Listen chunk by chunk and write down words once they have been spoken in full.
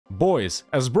Boys,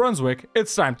 as Brunswick,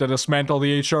 it's time to dismantle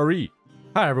the HRE.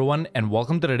 Hi everyone, and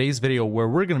welcome to today's video where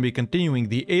we're going to be continuing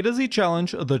the A to Z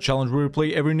challenge, the challenge where we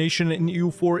play every nation in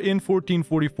EU4 in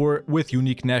 1444 with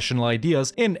unique national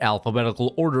ideas in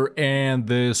alphabetical order. And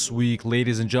this week,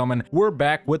 ladies and gentlemen, we're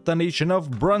back with the nation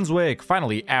of Brunswick.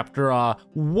 Finally, after a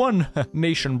one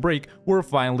nation break, we're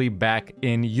finally back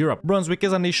in Europe. Brunswick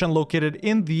is a nation located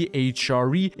in the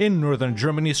HRE in northern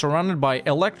Germany, surrounded by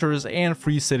electors and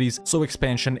free cities, so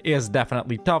expansion is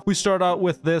definitely tough. We start out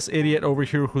with this idiot over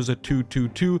here who's a 2-2-2.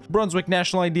 Brunswick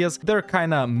national ideas, they're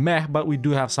kinda meh, but we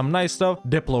do have some nice stuff.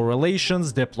 Diplo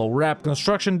relations, Diplo rep,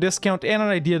 construction discount, and an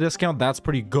idea discount, that's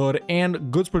pretty good.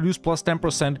 And goods produced plus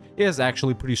 10% is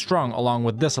actually pretty strong, along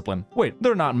with discipline. Wait,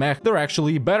 they're not meh, they're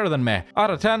actually better than meh.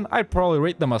 Out of 10, I'd probably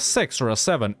rate them a 6 or a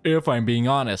 7, if I'm being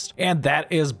honest. And that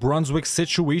is Brunswick's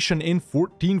situation in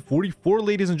 1444,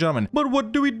 ladies and gentlemen. But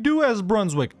what do we do as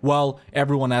Brunswick? Well,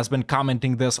 everyone has been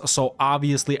commenting this, so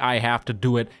obviously I have to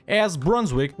do it. As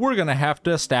Brunswick, we're gonna have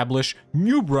to establish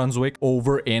New Brunswick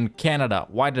over in Canada.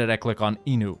 Why did I click on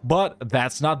Inu? But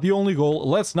that's not the only goal.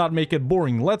 Let's not make it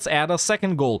boring. Let's add a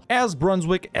second goal. As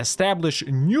Brunswick, establish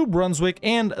New Brunswick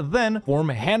and then form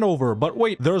Hanover. But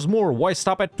wait, there's more. Why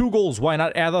stop at 2 goals? Why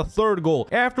not add a third goal?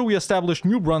 After we establish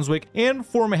New Brunswick and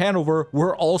form Hanover,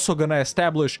 we're also gonna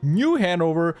establish New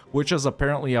Hanover, which is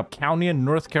apparently a county in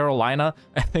North Carolina.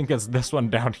 I think it's this one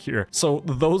down here. So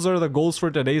those are the goals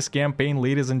for today's campaign,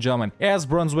 ladies and gentlemen. As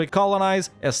Brunswick, colonize,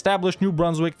 establish New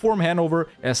Brunswick, form Hanover,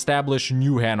 establish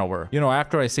New Hanover. You know,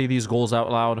 after I say these goals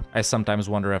out loud, I sometimes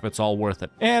wonder if it's all worth it.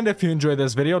 And if you enjoyed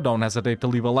this video, don't hesitate to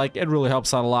leave a like. It really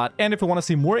helps out a lot. And if you want to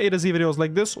see more A to Z videos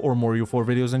like this, or more EU4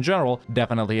 videos in general,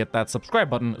 definitely hit that subscribe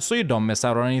button so you don't miss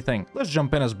out on anything. Let's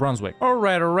jump in as Brunswick.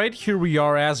 Alright, here we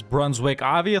are as Brunswick.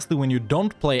 Obviously, when you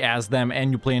don't play as them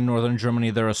and you play in northern Germany,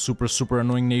 they're a super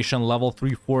annoying nation, level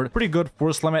 3 fort, pretty good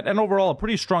force limit, and overall a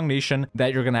pretty strong nation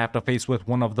that you're gonna have to face with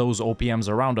one of those OPMs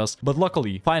around us. But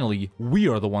luckily, finally, we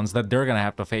are the ones that they're gonna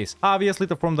have to face. Obviously,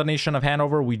 to form the nation of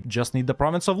Hanover, we just need the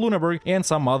province of Lüneburg and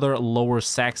some other lower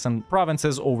Saxon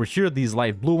provinces over here, these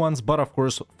light blue ones. But of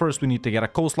course, first we need to get a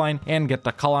coastline and get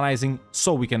to colonizing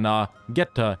so we can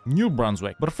get to New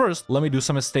Brunswick. But first, let me do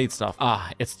some estate stuff.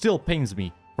 It still pains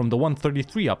me from the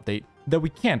 133 update that we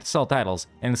can't sell titles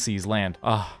and seize land.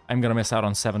 I'm gonna miss out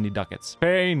on 70 ducats.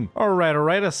 Pain!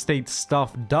 Alright, estate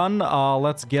stuff done.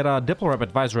 Let's get a Diplo rep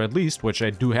advisor at least, which I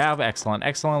do have. Excellent.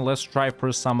 Let's try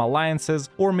for some alliances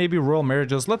or maybe royal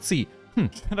marriages. Let's see.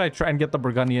 Should I try and get the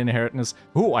Burgundian inheritance?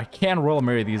 Ooh, I can royal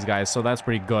marry these guys, so that's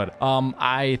pretty good.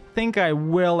 I think I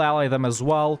will ally them as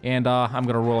well, and I'm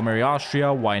gonna royal marry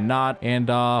Austria, why not? And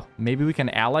maybe we can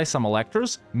ally some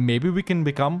electors? Maybe we can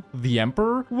become the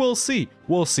emperor? We'll see.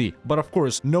 But of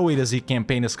course, no A to Z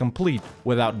campaign is complete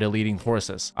without deleting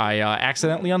forces. I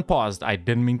accidentally unpaused. I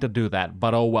didn't mean to do that,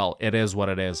 but oh well, it is what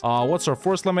it is. What's our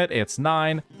force limit? It's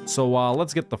 9. So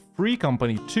let's get the Free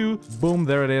Company 2. Boom,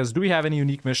 there it is. Do we have any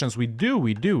unique missions? We do.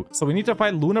 So we need to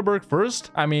fight Lüneburg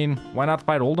first? I mean, why not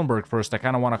fight Oldenburg first? I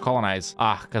kind of want to colonize.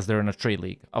 Because they're in a trade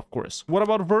league, of course. What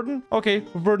about Verden? Okay,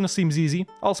 Verden seems easy.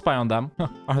 I'll spy on them.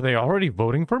 Are they already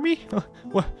voting for me?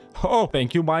 What? Oh,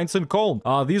 thank you, Mainz and Cologne.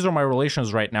 These are my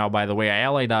relations right now, by the way. I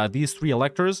allied these 3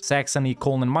 electors, Saxony,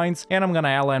 Cologne, and Mainz, and I'm gonna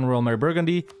ally and royal marry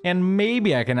Burgundy, and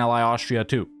maybe I can ally Austria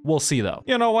too. We'll see though.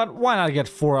 You know what? Why not get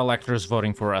 4 electors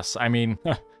voting for us? I mean,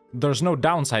 there's no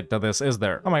downside to this, is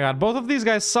there? Oh my god, both of these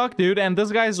guys suck, dude, and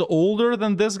this guy's older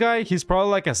than this guy. He's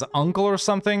probably like his uncle or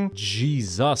something.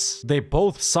 Jesus, they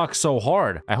both suck so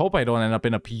hard. I hope I don't end up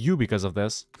in a PU because of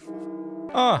this.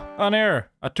 An error.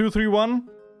 A 2-3-1?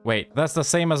 Wait, that's the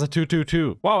same as a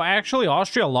 2-2-2. Wow, actually,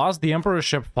 Austria lost the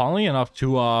emperorship funnily enough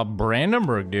to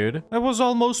Brandenburg, dude. That was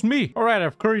almost me. Alright,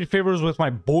 I've curried favors with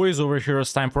my boys over here.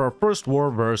 It's time for our first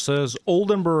war versus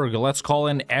Oldenburg. Let's call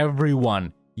in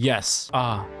everyone. Yes.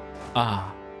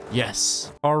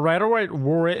 Yes. Alright,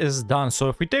 war is done. So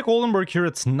if we take Oldenburg here,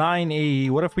 it's 9 AE.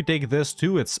 What if we take this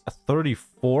too? It's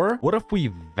 34. What if we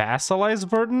vassalize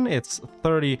Verden? It's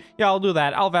 30. Yeah, I'll do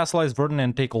that. I'll vassalize Verden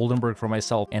and take Oldenburg for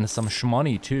myself and some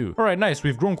shmoney too. Alright, nice.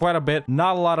 We've grown quite a bit.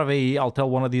 Not a lot of AE. I'll tell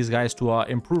one of these guys to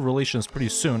improve relations pretty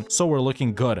soon. So we're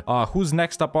looking good. Who's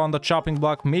next up on the chopping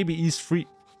block? Maybe East Free.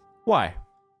 Why?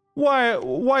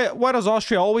 Why does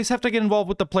Austria always have to get involved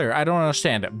with the player? I don't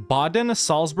understand. Baden,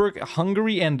 Salzburg,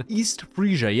 Hungary, and East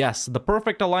Frisia. Yes, the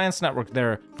perfect alliance network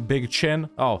there. Big chin.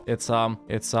 Oh, it's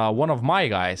one of my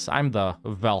guys. I'm the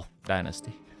Welf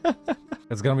dynasty.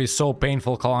 It's gonna be so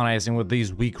painful colonizing with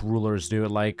these weak rulers,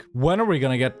 dude. Like, when are we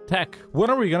gonna get tech? When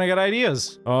are we gonna get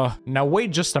ideas? Now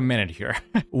wait just a minute here.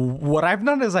 What I've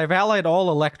done is I've allied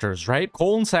all electors, right?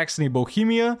 Cologne, Saxony,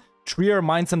 Bohemia, Trier,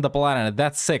 Mainz, and the Palatinate.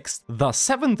 That's 6. The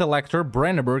 7th elector,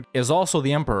 Brandenburg, is also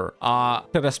the emperor.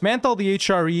 To dismantle the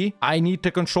HRE, I need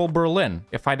to control Berlin.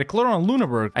 If I declare on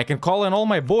Lüneburg, I can call in all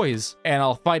my boys, and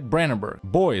I'll fight Brandenburg.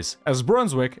 Boys, as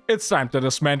Brunswick, it's time to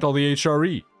dismantle the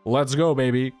HRE. Let's go,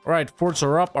 baby. Alright, forts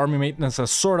are up, army maintenance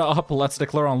is sorta up. Let's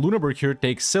declare on Lüneburg here,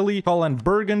 take Silly, call in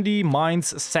Burgundy,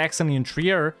 Mainz, Saxony, and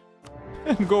Trier,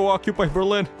 and go occupy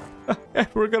Berlin. And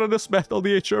we're gonna dismantle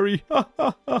the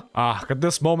HRE. Could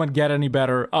this moment get any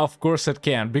better? Of course it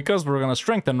can, because we're gonna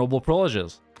strengthen noble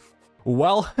privileges.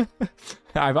 Well,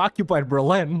 I've occupied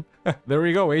Berlin. There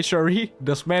we go, HRE.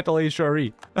 Dismantle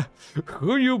HRE.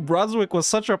 Who knew Brunswick was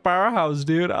such a powerhouse,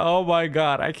 dude? Oh my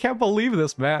god, I can't believe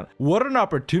this, man. What an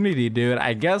opportunity, dude.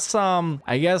 I guess, I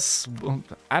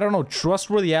don't know,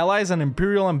 trustworthy allies and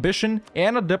imperial ambition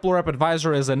and a diplorep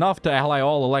advisor is enough to ally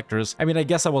all electors. I mean, I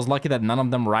guess I was lucky that none of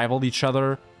them rivaled each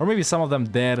other, or maybe some of them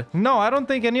did. No, I don't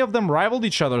think any of them rivaled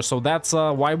each other, so that's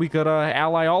why we could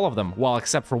ally all of them. Well,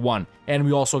 except for one. And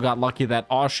we also got lucky that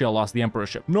Austria lost the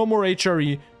emperorship. No more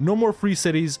HRE, no more free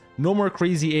cities, no more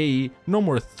crazy AE, no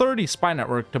more 30 spy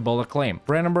network to build a claim.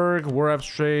 Brandenburg, war apps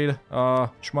trade,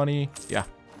 money, yeah.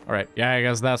 All right, yeah, I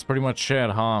guess that's pretty much it,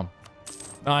 huh?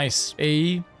 Nice.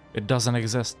 AE, it doesn't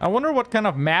exist. I wonder what kind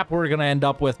of map we're gonna end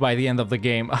up with by the end of the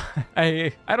game.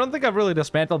 I don't think I've really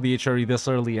dismantled the HRE this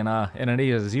early in an A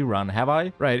to Z run, have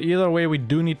I? Right, either way, we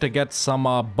do need to get some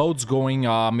boats going,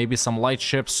 maybe some light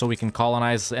ships so we can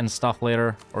colonize and stuff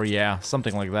later. Or yeah,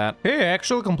 something like that. Hey, I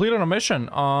actually completed a mission.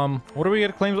 What do we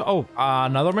get claims? Oh,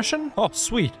 another mission? Oh,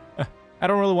 sweet. I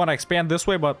don't really want to expand this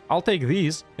way, but I'll take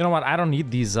these. You know what? I don't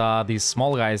need these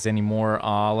small guys anymore.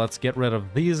 Let's get rid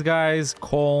of these guys.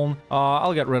 Cologne.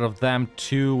 I'll get rid of them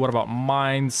too. What about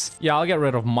Mainz? Yeah, I'll get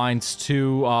rid of Mainz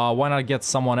too. Why not get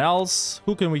someone else?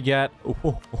 Who can we get?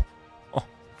 Oh,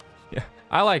 yeah.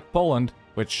 I like Poland,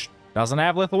 which doesn't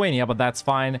have Lithuania, but that's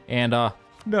fine. And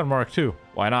Denmark too.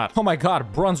 Why not? Oh my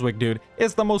god, Brunswick, dude,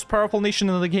 is the most powerful nation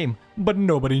in the game, but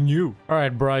nobody knew. All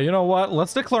right, bro, you know what?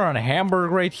 Let's declare on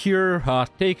Hamburg right here.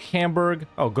 Take Hamburg.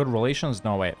 Oh, good relations?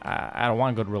 No, wait, I don't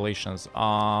want good relations.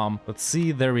 Let's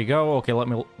see, there we go. Okay, let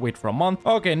me wait for a month.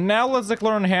 Okay, now let's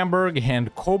declare on Hamburg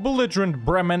and co-belligerent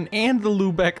Bremen and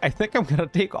Lübeck. I think I'm gonna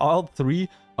take all three.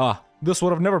 This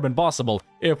would have never been possible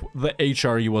if the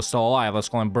HRE was still alive. Let's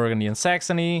call him Burgundy and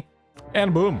Saxony,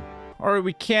 and boom. Alright,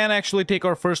 we can actually take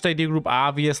our first ID group.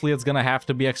 Obviously, it's gonna have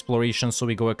to be exploration, so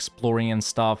we go exploring and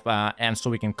stuff, and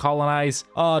so we can colonize.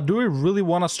 Do we really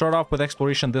want to start off with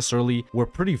exploration this early? We're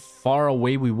pretty far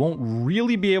away. We won't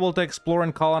really be able to explore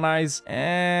and colonize.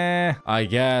 I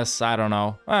guess. I don't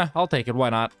know. I'll take it. Why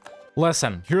not?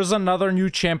 Listen, here's another new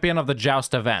champion of the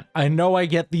Joust event. I know I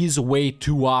get these way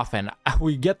too often.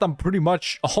 We get them pretty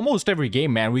much almost every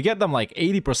game, man. We get them like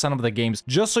 80% of the games.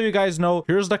 Just so you guys know,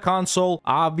 here's the console.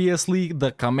 Obviously,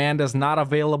 the command is not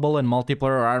available in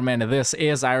multiplayer or Iron Man. This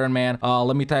is Iron Man.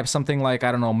 Let me type something like,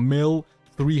 I don't know, mil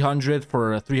 300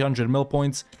 for 300 mil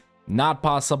points. Not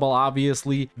possible,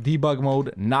 obviously. Debug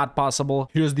mode, not possible.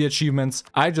 Here's the achievements.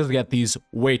 I just get these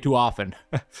way too often.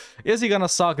 Is he gonna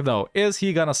suck, though? Is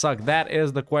he gonna suck? That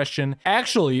is the question.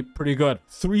 Actually, pretty good.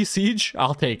 3 siege?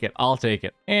 I'll take it. I'll take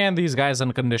it. And these guys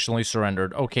unconditionally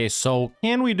surrendered. Okay, so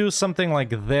can we do something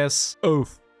like this?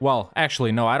 Oof. Well,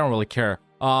 actually, no, I don't really care.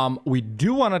 We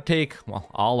do want to take, well,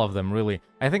 all of them, really.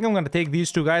 I think I'm gonna take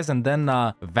these two guys and then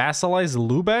vassalize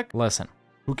Lübeck. Listen.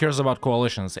 Who cares about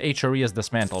coalitions? HRE is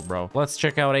dismantled, bro. Let's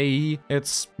check out AE.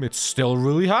 It's still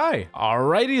really high.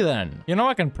 Alrighty then. You know,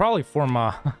 I can probably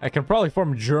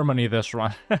form Germany this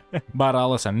run. But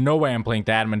listen, no way I'm playing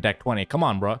to admin deck 20. Come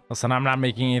on, bro. Listen, I'm not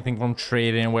making anything from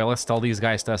trade anyway. Let's tell these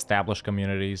guys to establish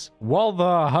communities. Well, the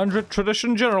 100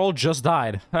 tradition general just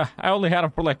died. I only had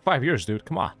him for like 5 years, dude.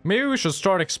 Come on. Maybe we should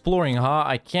start exploring, huh?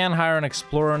 I can hire an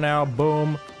explorer now.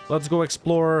 Boom. Let's go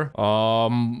explore.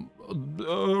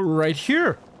 Right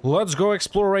here. Let's go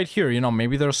explore right here. You know,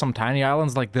 maybe there's some tiny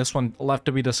islands like this one left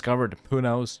to be discovered. Who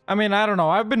knows? I mean, I don't know.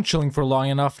 I've been chilling for long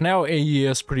enough. Now AE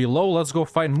is pretty low. Let's go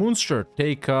find Munster.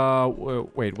 Take,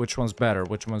 wait, which one's better?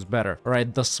 Which one's better? All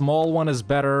right, the small one is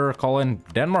better. Call in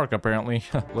Denmark, apparently.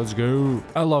 Let's go.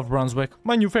 I love Brunswick.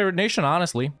 My new favorite nation,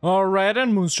 honestly. All right,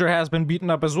 and Munster has been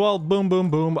beaten up as well. Boom, boom,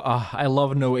 boom. I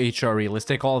love no HRE. Let's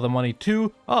take all the money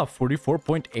too.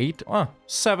 44.8.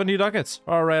 70 ducats.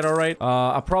 All right, all right.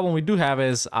 A problem we do have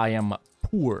is I am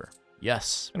poor.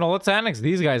 Yes. You know, let's annex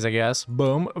these guys, I guess.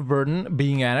 Boom. Verden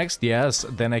being annexed. Yes.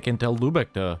 Then I can tell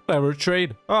Lübeck to ever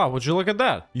trade. Oh, would you look at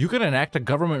that? You can enact a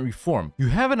government reform. You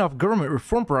have enough government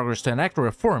reform progress to enact a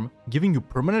reform, giving you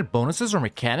permanent bonuses or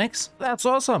mechanics? That's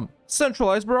awesome.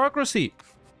 Centralized bureaucracy.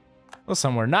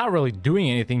 Listen, we're not really doing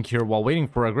anything here while waiting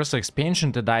for aggressive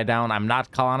expansion to die down. I'm not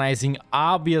colonizing.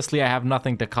 Obviously, I have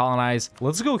nothing to colonize.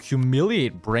 Let's go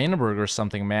humiliate Brandenburg or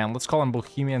something, man. Let's call in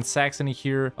Bohemian Saxony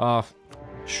here.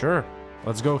 Sure.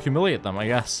 Let's go humiliate them, I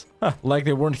guess. Like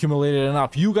they weren't humiliated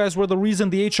enough. You guys were the reason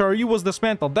the HRE was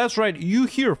dismantled. That's right, you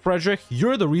here, Frederick.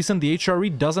 You're the reason the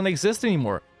HRE doesn't exist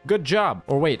anymore. Good job.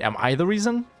 Or wait, am I the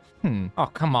reason? Oh,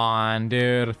 come on,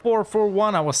 dude.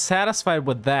 441, I was satisfied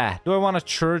with that. Do I want a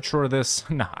church or this?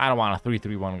 No, I don't want a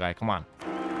 331 guy. Come on.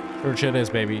 Church it is,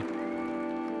 baby.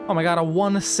 Oh my god, a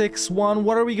 161.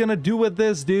 What are we gonna do with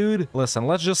this, dude? Listen,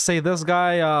 let's just say this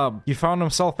guy, he found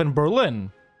himself in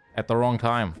Berlin at the wrong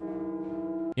time.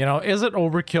 You know, is it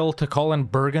overkill to call in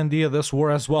Burgundy of this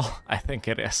war as well? I think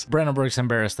it is. Brandenburg's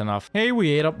embarrassed enough. Hey, we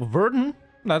ate up Verdun.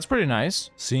 That's pretty nice.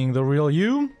 Seeing the real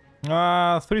you?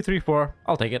 334.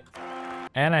 I'll take it.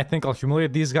 And I think I'll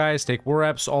humiliate these guys, take war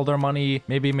reps, all their money,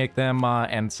 maybe make them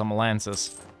end some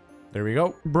alliances. There we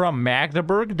go. Bruh,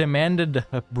 Magdeburg demanded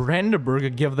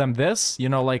Brandenburg give them this. You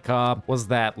know, like, was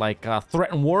that, like,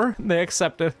 threatened war? They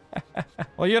accepted.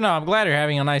 Well, you know, I'm glad you're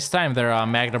having a nice time there,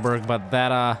 Magdeburg, but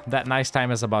that nice time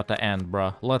is about to end,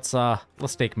 bruh.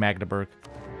 Let's take Magdeburg.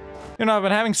 You know, I've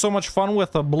been having so much fun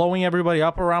with blowing everybody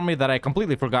up around me that I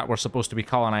completely forgot we're supposed to be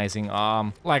colonizing.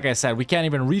 Like I said, we can't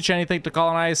even reach anything to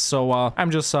colonize, so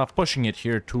I'm just pushing it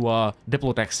here to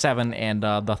Diplotech 7 and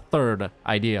the third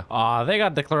idea. They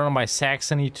got declared on by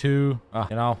Saxony too.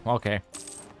 You know, okay.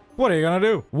 What are you gonna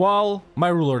do? Well, my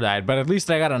ruler died, but at least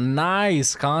I got a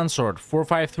nice consort.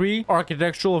 453,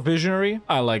 architectural visionary.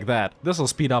 I like that. This will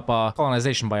speed up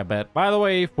colonization by a bit. By the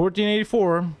way,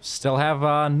 1484, still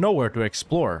have nowhere to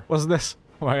explore. What's this?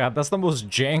 Oh my god, that's the most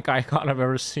jank icon I've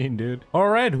ever seen, dude.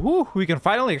 Alright, whoo, we can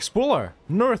finally explore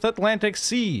North Atlantic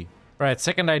Sea. Alright,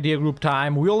 second idea group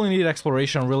time. We only need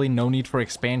exploration, really no need for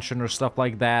expansion or stuff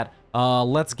like that.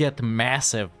 Let's get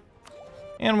massive.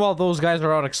 And while those guys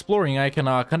are out exploring, I can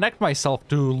connect myself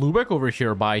to Lübeck over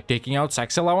here by taking out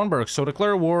Saxe-Lauenburg. So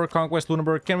declare war, conquest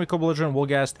Lüneburg, can we co-belligerent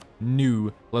Wolgast?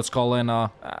 No. Let's call in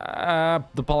the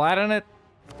Palatinate.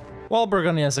 While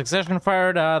Burgundian succession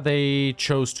fired, they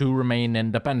chose to remain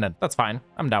independent. That's fine.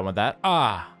 I'm down with that.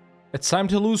 It's time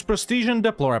to lose prestige and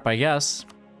deplorep, I guess.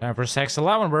 Time for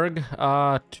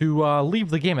Saxe-Lauenburg to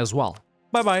leave the game as well.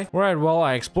 Bye-bye. Alright, well,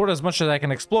 I explored as much as I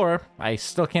can explore. I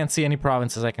still can't see any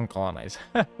provinces I can colonize.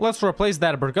 Let's replace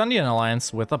that Burgundian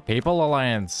alliance with a Papal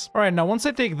alliance. Alright, now once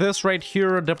I take this right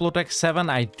here, Diplotech 7,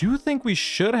 I do think we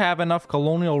should have enough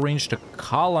colonial range to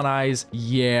colonize.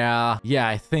 Yeah,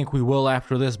 I think we will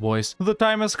after this, boys. The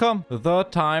time has come. The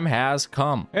time has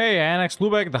come. Hey, annex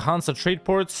Lübeck, the Hansa trade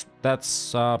ports.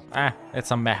 That's,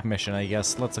 it's a map mission, I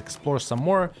guess. Let's explore some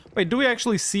more. Wait, do we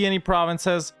actually see any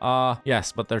provinces?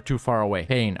 Yes, but they're too far away.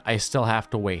 Pain, I still have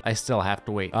to wait. I still have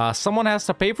to wait. Someone has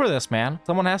to pay for this, man.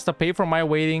 Someone has to pay for my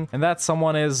waiting, and that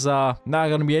someone is, not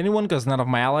gonna be anyone because none of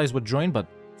my allies would join, but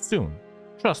soon.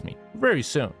 Trust me, very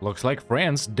soon. Looks like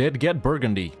France did get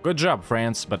Burgundy. Good job,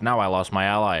 France, but now I lost my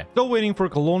ally. Still waiting for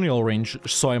colonial range,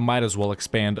 so I might as well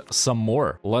expand some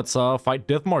more. Let's, fight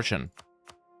Dithmarschen.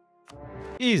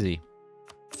 Easy.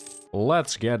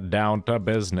 Let's get down to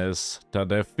business to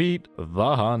defeat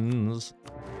the Huns.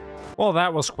 Well,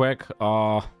 that was quick.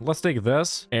 Let's take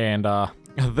this and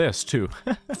this too.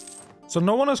 So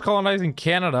no one is colonizing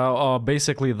Canada,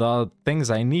 basically the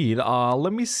things I need.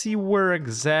 Let me see where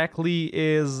exactly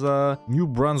is New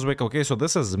Brunswick. Okay, so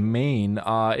this is Maine.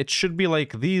 It should be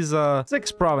like these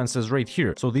 6 provinces right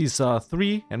here. So these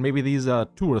 3 and maybe these 2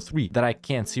 or 3 that I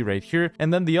can't see right here.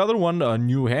 And then the other one,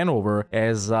 New Hanover,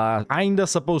 is kinda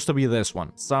supposed to be this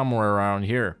one, somewhere around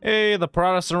here. Hey, the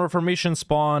Protestant Reformation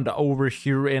spawned over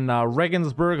here in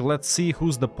Regensburg. Let's see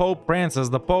who's the Pope. France is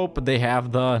the Pope. They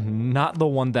have the, not the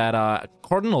one that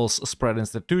cardinals spread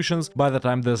institutions. By the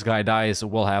time this guy dies,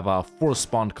 we'll have a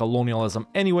force-spawned colonialism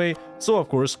anyway. So of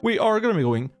course, we are gonna be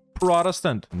going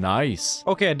Protestant. Nice.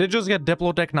 Okay, I did just get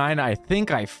Diplotech 9. I think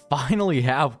I finally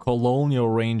have colonial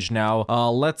range now.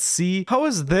 Let's see. How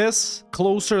is this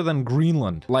closer than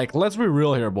Greenland? Like, let's be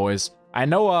real here, boys. I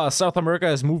know South America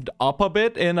has moved up a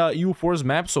bit in EU4's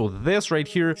map, so this right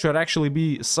here should actually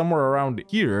be somewhere around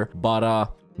here,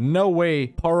 but no way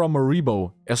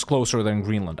Paramaribo is closer than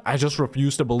Greenland. I just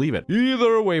refuse to believe it.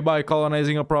 Either way, by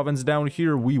colonizing a province down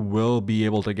here, we will be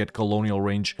able to get colonial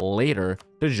range later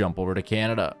to jump over to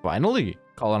Canada. Finally,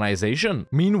 colonization.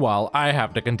 Meanwhile, I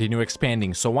have to continue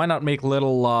expanding, so why not make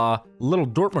little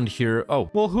Dortmund here? Oh,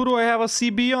 well, who do I have a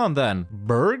CB on then?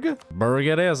 Berg? Berg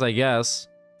it is, I guess.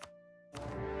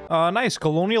 Nice.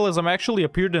 Colonialism actually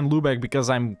appeared in Lubeck because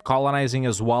I'm colonizing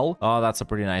as well. That's a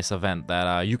pretty nice event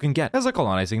that you can get as a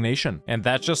colonizing nation. And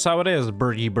that's just how it is,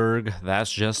 Bergieberg.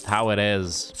 That's just how it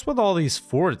is. What's with all these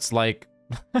forts? Like,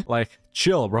 like,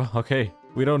 chill, bro. Okay.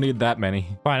 We don't need that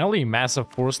many. Finally,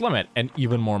 massive force limit and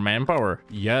even more manpower.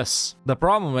 Yes. The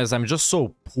problem is I'm just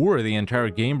so poor the entire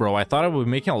game, bro. I thought I would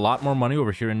be making a lot more money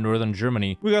over here in northern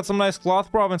Germany. We got some nice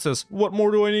cloth provinces. What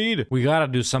more do I need? We gotta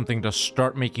do something to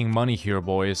start making money here,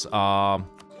 boys.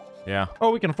 Yeah. Oh,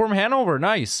 we can form Hanover.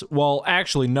 Nice. Well,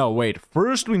 actually, no, wait.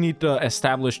 First, we need to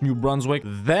establish New Brunswick,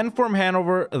 then form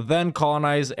Hanover, then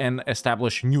colonize and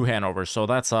establish New Hanover. So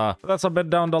that's a bit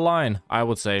down the line, I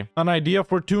would say. An idea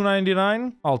for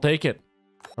 299? I'll take it.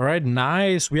 All right,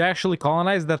 nice. We actually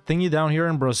colonized that thingy down here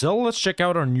in Brazil. Let's check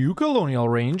out our new colonial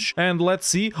range and let's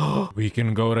see. We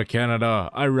can go to Canada.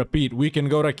 I repeat, we can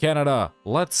go to Canada.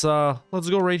 Let's go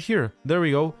right here. There we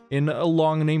go. In a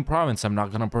long name province I'm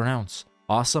not gonna pronounce.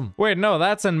 Awesome. Wait, no,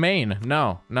 that's in Maine.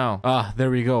 No. There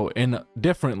we go. In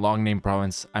different long name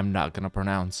province I'm not gonna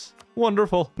pronounce.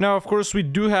 Wonderful. Now, of course, we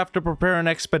do have to prepare an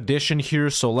expedition here,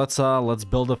 so let's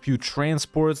build a few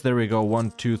transports. There we go.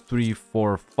 1, 2, 3,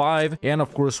 4, 5. And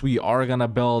of course, we are gonna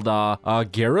build a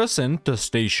garrison to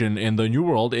station in the New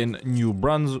World in New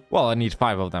Brunswick. Well, I need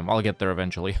 5 of them. I'll get there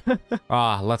eventually.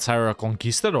 Let's hire a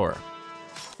conquistador.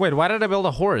 Wait, why did I build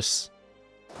a horse?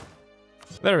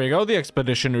 There we go, the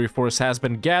expeditionary force has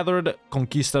been gathered.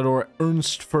 Conquistador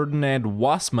Ernst Ferdinand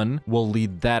Wassmann will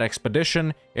lead that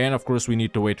expedition, and of course we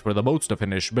need to wait for the boats to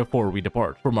finish before we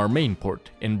depart from our main port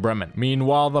in Bremen.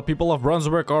 Meanwhile, the people of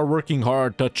Brunswick are working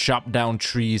hard to chop down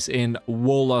trees in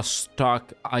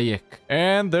Wollerstock Eik.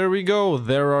 And there we go,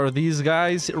 there are these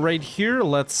guys right here.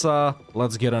 Let's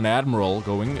get an admiral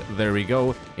going. There we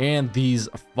go. And these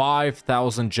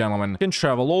 5,000 gentlemen can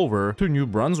travel over to New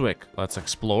Brunswick. Let's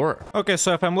explore. Okay,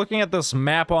 so if I'm looking at this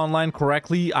map online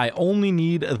correctly, I only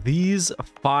need these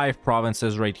 5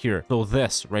 provinces right here. So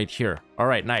this right here. All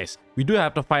right, nice. We do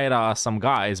have to fight some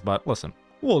guys, but listen,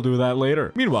 we'll do that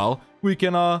later. Meanwhile, we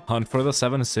can hunt for the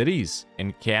 7 cities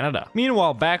in Canada.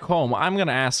 Meanwhile, back home, I'm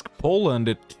gonna ask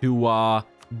Poland to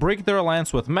break their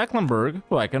alliance with Mecklenburg,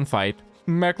 so I can fight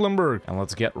Mecklenburg. And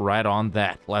let's get right on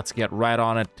that. Let's get right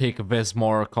on it. Take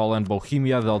Wismar, call in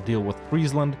Bohemia. They'll deal with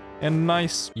Friesland. And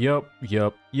nice. Yup.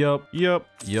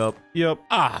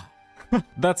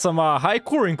 That's some high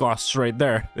coring costs right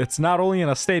there. It's not only in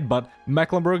a state, but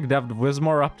Mecklenburg devved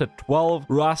Wismar up to 12,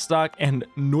 Rostock and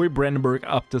Neubrandenburg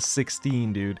up to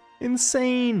 16, dude.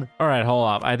 Insane. All right, hold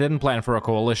up. I didn't plan for a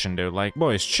coalition, dude. Like,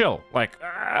 boys, chill. Like,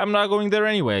 I'm not going there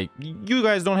anyway. You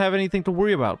guys don't have anything to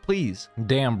worry about, please.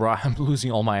 Damn, bro, I'm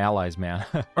losing all my allies, man.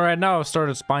 All right, now I've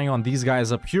started spying on these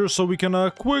guys up here so we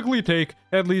can quickly take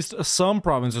at least some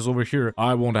provinces over here.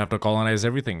 I won't have to colonize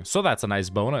everything, so that's a nice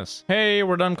bonus. Hey,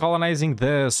 we're done colonizing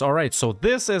this. All right, so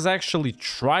this is actually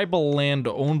tribal land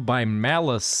owned by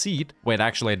Maliseet. Wait,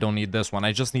 actually, I don't need this one.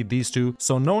 I just need these 2.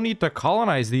 So no need to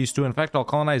colonize these 2. In fact, I'll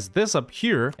colonize this up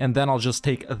here, and then I'll just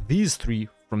take these 3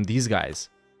 from these guys.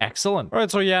 Excellent. All right,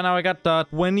 so yeah, now I got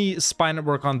 20 spy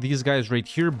network on these guys right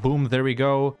here. Boom, there we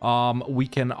go. We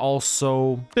can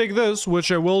also take this,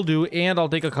 which I will do, and I'll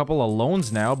take a couple of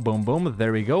loans now. Boom, boom,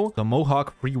 there we go. The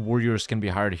Mohawk Free Warriors can be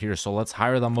hired here, so let's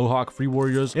hire the Mohawk Free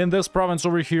Warriors in this province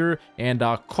over here and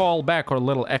call back our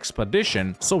little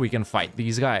expedition so we can fight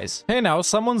these guys. Hey, now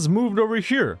someone's moved over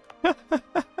here.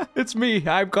 It's me.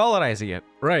 I'm colonizing it.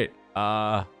 Right.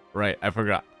 Right, I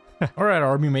forgot. All right,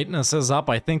 army maintenance is up.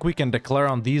 I think we can declare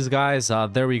on these guys.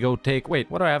 There we go.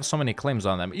 Wait, why do I have so many claims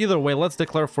on them? Either way, let's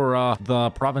declare for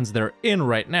the province they're in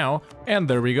right now. And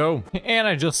there we go. And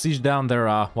I just sieged down their,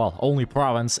 well, only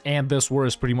province. And this war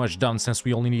is pretty much done since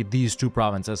we only need these 2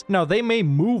 provinces. Now, they may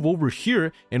move over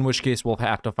here, in which case we'll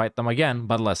have to fight them again.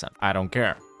 But listen, I don't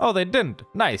care. Oh, they didn't.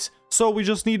 Nice. So we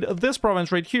just need this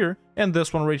province right here and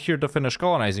this one right here to finish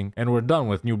colonizing, and we're done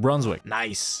with New Brunswick.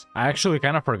 Nice. I actually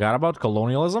kind of forgot about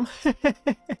colonialism.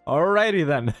 Alrighty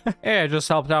then. Hey, I just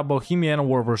helped out Bohemia in a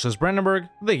war versus Brandenburg.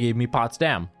 They gave me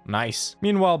Potsdam. Nice.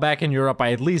 Meanwhile, back in Europe,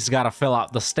 I at least gotta fill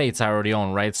out the states I already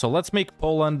own, right? So let's make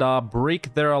Poland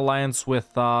break their alliance with,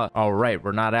 oh right,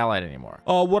 we're not allied anymore.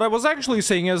 What I was actually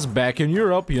saying is, back in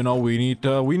Europe, you know, we need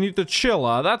to chill.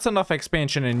 That's enough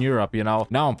expansion in Europe, you know.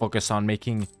 Now I'm focused on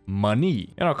making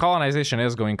money. You know, colonization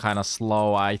is going kind of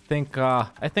slow. I think I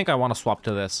want to swap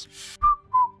to this.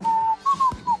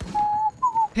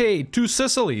 Hey, 2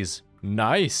 Sicilies.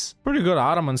 Nice. Pretty good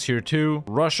Ottomans here too.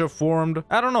 Russia formed.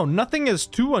 I don't know, nothing is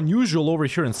too unusual over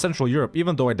here in Central Europe,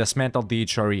 even though I dismantled the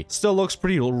HRE. Still looks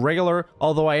pretty regular,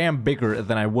 although I am bigger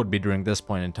than I would be during this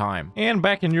point in time. And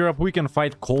back in Europe, we can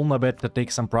fight Koln a bit to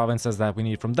take some provinces that we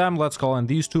need from them. Let's call in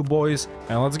these two boys,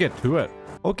 and let's get to it.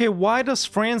 Okay, why does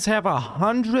France have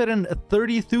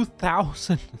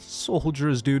 132,000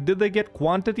 soldiers, dude? Did they get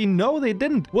quantity? No, they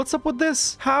didn't. What's up with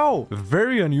this? How?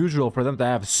 Very unusual for them to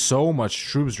have so much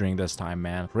troops during this time,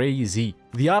 man. Crazy.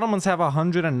 The Ottomans have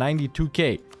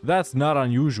 192k. That's not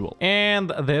unusual.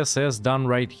 And this is done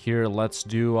right here. Let's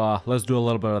do a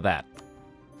little bit of that.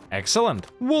 Excellent.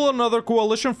 Will another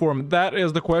coalition form? That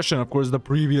is the question. Of course, the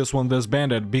previous one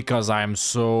disbanded because I am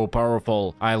so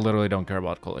powerful. I literally don't care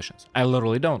about coalitions. I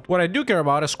literally don't. What I do care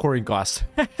about is scoring costs.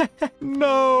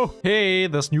 No. Hey,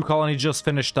 this new colony just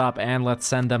finished up, and let's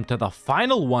send them to the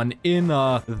final one in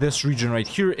this region right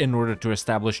here in order to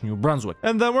establish New Brunswick.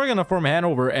 And then we're gonna form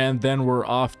Hanover, and then we're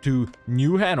off to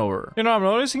New Hanover. You know, I'm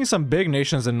noticing some big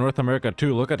nations in North America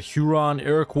too. Look at Huron,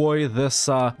 Iroquois, this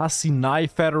Hasinai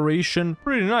Federation.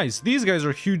 Pretty nice. These guys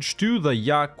are huge too. The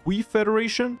Yaqui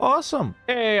Federation. Awesome.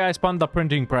 Hey, I spun the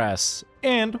printing press.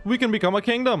 And we can become a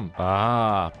kingdom.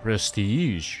 Ah,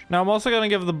 prestige. Now, I'm also gonna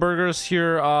give the burghers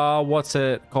here, what's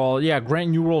it called? Yeah,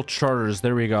 grant new world charters.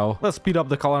 There we go. Let's speed up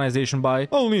the colonization by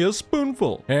only a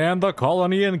spoonful. And the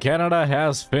colony in Canada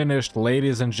has finished,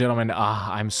 ladies and gentlemen.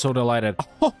 Ah, I'm so delighted.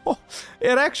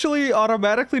 It actually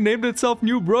automatically named itself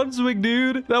New Brunswick,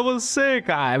 dude. That was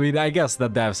sick. I mean, I guess the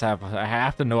devs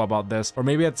have to know about this. Or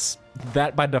maybe it's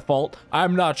that by default.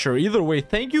 I'm not sure. Either way,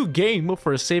 thank you, game,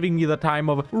 for saving me the time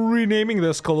of renaming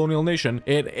this colonial nation.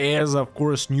 It is, of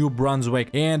course, New Brunswick.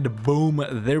 And boom,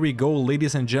 there we go,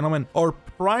 ladies and gentlemen. Our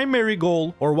primary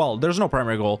goal, or well, there's no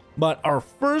primary goal, but our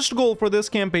first goal for this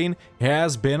campaign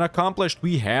has been accomplished.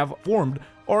 We have formed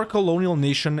our colonial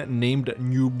nation named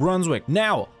New Brunswick.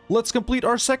 Now, let's complete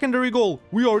our secondary goal.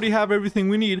 We already have everything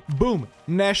we need. Boom.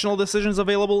 National decisions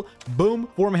available. Boom.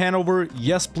 Form Hanover.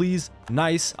 Yes, please.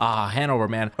 Nice. Ah, Hanover,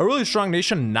 man. A really strong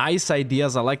nation. Nice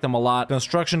ideas. I like them a lot.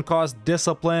 Construction cost,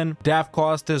 discipline. DAF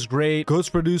cost is great. Goods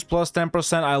produced plus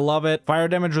 10%. I love it. Fire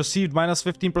damage received minus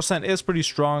 15% is pretty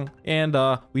strong. And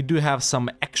we do have some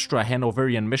extra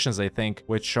Hanoverian missions, I think,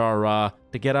 which are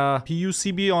to get a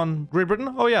PUCB on Great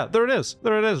Britain. Oh yeah, there it is.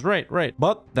 There it is. Right.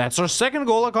 But that's our second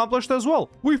goal accomplished as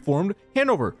well. We formed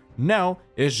Hanover. Now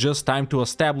it's just time to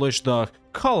establish the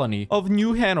colony of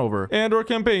New Hanover, and our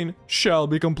campaign shall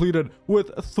be completed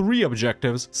with 3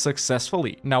 objectives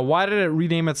successfully. Now, why did it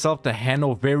rename itself to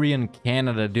Hanoverian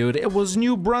Canada, dude? It was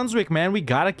New Brunswick, man. We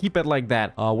gotta keep it like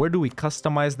that. Where do we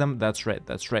customize them? That's right.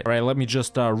 All right, let me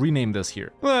just rename this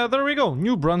here. There we go.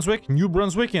 New Brunswick, New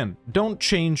Brunswickian. Don't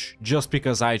change just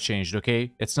because I changed,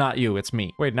 okay? It's not you, it's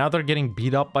me. Wait, now they're getting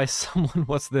beat up by someone.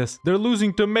 What's this? They're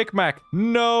losing to Micmac.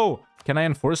 No! Can I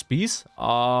enforce peace?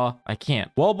 I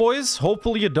can't. Well, boys,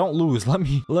 hopefully you don't lose. Let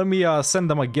me send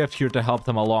them a gift here to help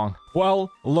them along.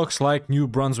 Well, looks like New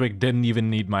Brunswick didn't even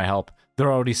need my help.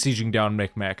 They're already sieging down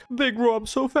Micmac. They grow up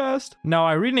so fast. Now,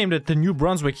 I renamed it to New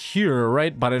Brunswick here,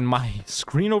 right? But in my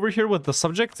screen over here with the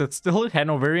subjects, it's still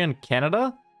Hanoverian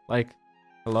Canada? Like,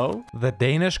 hello? The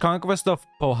Danish conquest of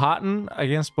Powhatan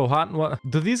against Powhatan. What?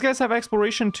 Do these guys have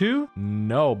exploration too?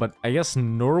 No, but I guess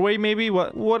Norway maybe?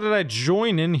 What did I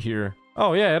join in here?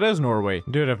 Oh yeah, it is Norway.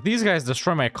 Dude, if these guys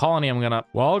destroy my colony, I'm gonna...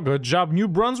 Well, good job, New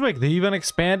Brunswick. They even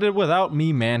expanded without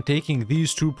me, man, taking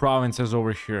these 2 provinces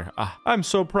over here. I'm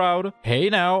so proud. Hey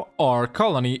now, our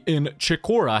colony in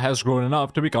Chikora has grown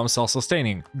enough to become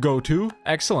self-sustaining. Go to?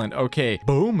 Excellent. Okay.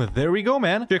 Boom. There we go,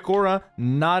 man. Chikora,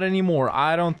 not anymore.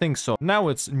 I don't think so. Now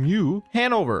it's New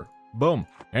Hanover. Boom.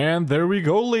 And there we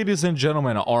go, ladies and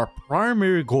gentlemen. Our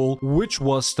primary goal, which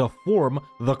was to form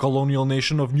the colonial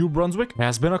nation of New Brunswick,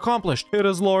 has been accomplished. It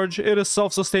is large, it is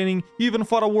self-sustaining, even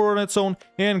fought a war on its own,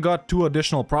 and got 2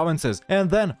 additional provinces. And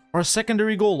then our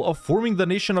secondary goal of forming the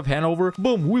nation of Hanover,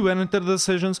 boom, we went into the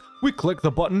decisions, we clicked the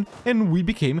button, and we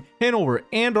became Hanover.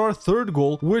 And our third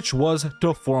goal, which was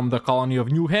to form the colony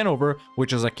of New Hanover,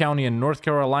 which is a county in North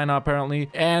Carolina apparently.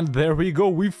 And there we go,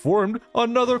 we formed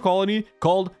another colony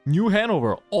called New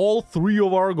Hanover. All 3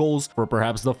 of our goals, for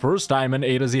perhaps the first time in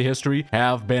A to Z history,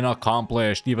 have been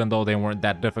accomplished, even though they weren't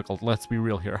that difficult. Let's be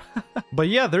real here. But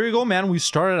yeah, there you go, man. We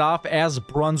started off as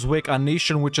Brunswick, a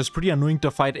nation which is pretty annoying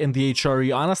to fight in the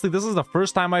HRE. Honestly, this is the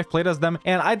first time I've played as them,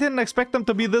 and I didn't expect them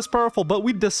to be this powerful, but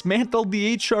we dismantled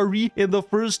the HRE in the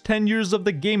first 10 years of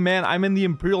the game, man. I'm in the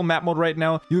Imperial map mode right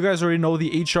now. You guys already know the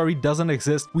HRE doesn't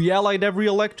exist. We allied every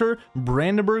elector,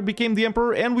 Brandenburg became the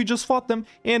emperor, and we just fought them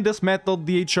and dismantled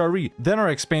the HRE. HRE. Then our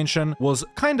expansion was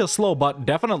kind of slow, but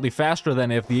definitely faster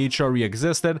than if the HRE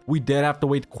existed. We did have to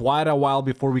wait quite a while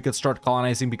before we could start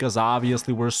colonizing because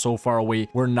obviously we're so far away.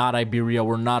 We're not Iberia,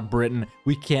 we're not Britain.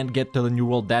 We can't get to the New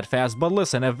World that fast. But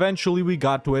listen, eventually we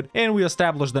got to it and we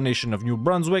established the nation of New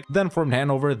Brunswick, then formed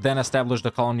Hanover, then established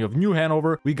the colony of New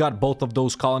Hanover. We got both of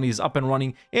those colonies up and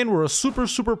running, and we're a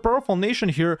super powerful nation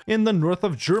here in the north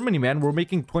of Germany, man. We're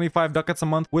making 25 ducats a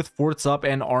month with forts up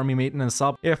and army maintenance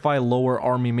up. If I lower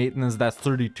army maintenance, that's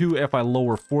 32. If I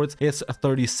lower forts, it's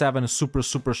 37. Super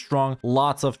strong.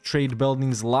 Lots of trade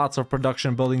buildings, lots of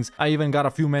production buildings. I even got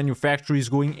a few manufactories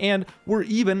going, and we're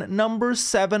even number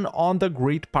 7 on the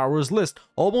great powers list.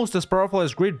 Almost as powerful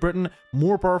as Great Britain,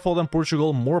 more powerful than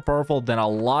Portugal, more powerful than a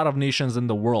lot of nations in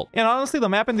the world. And honestly, the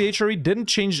map in the HRE didn't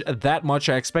change that much.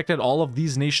 I expected all of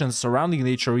these nations surrounding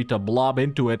the HRE to blob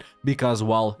into it because,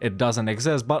 well, it doesn't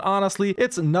exist. But honestly,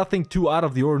 it's nothing too out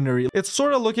of the ordinary. It's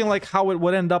sort of looking like how it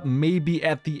would end up maybe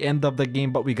at the end of the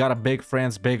game, but we got a big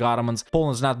France, big Ottomans.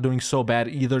 Poland's not doing so bad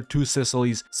either. 2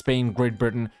 Sicilies, Spain, Great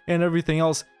Britain, and everything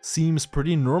else seems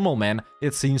pretty normal, man.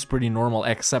 It seems pretty normal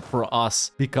except for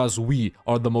us, because we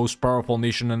are the most powerful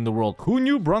nation in the world. Who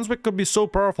knew Brunswick could be so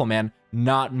powerful, man?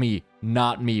 Not me.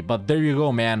 Not me, but there you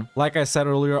go, man. Like I said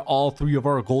earlier, all 3 of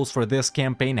our goals for this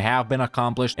campaign have been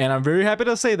accomplished, and I'm very happy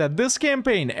to say that this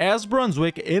campaign as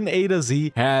Brunswick in A to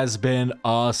Z has been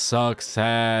a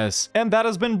success. And that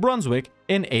has been Brunswick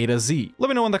in A to Z. Let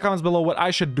me know in the comments below what I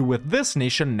should do with this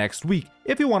nation next week.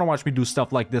 If you want to watch me do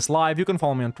stuff like this live, you can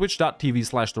follow me on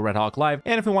twitch.tv/TheRedHawkLive,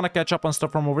 and if you want to catch up on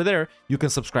stuff from over there, you can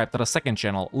subscribe to the second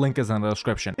channel. Link is in the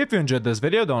description. If you enjoyed this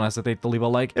video, don't hesitate to leave a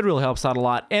like. It really helps out a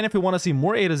lot. And if you want to see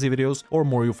more A to Z videos or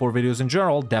more EU4 videos in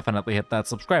general, definitely hit that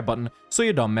subscribe button so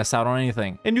you don't miss out on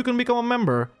anything. And you can become a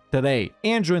member today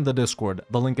and join the Discord.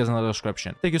 The link is in the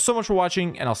description. Thank you so much for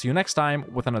watching, and I'll see you next time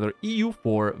with another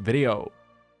EU4 video.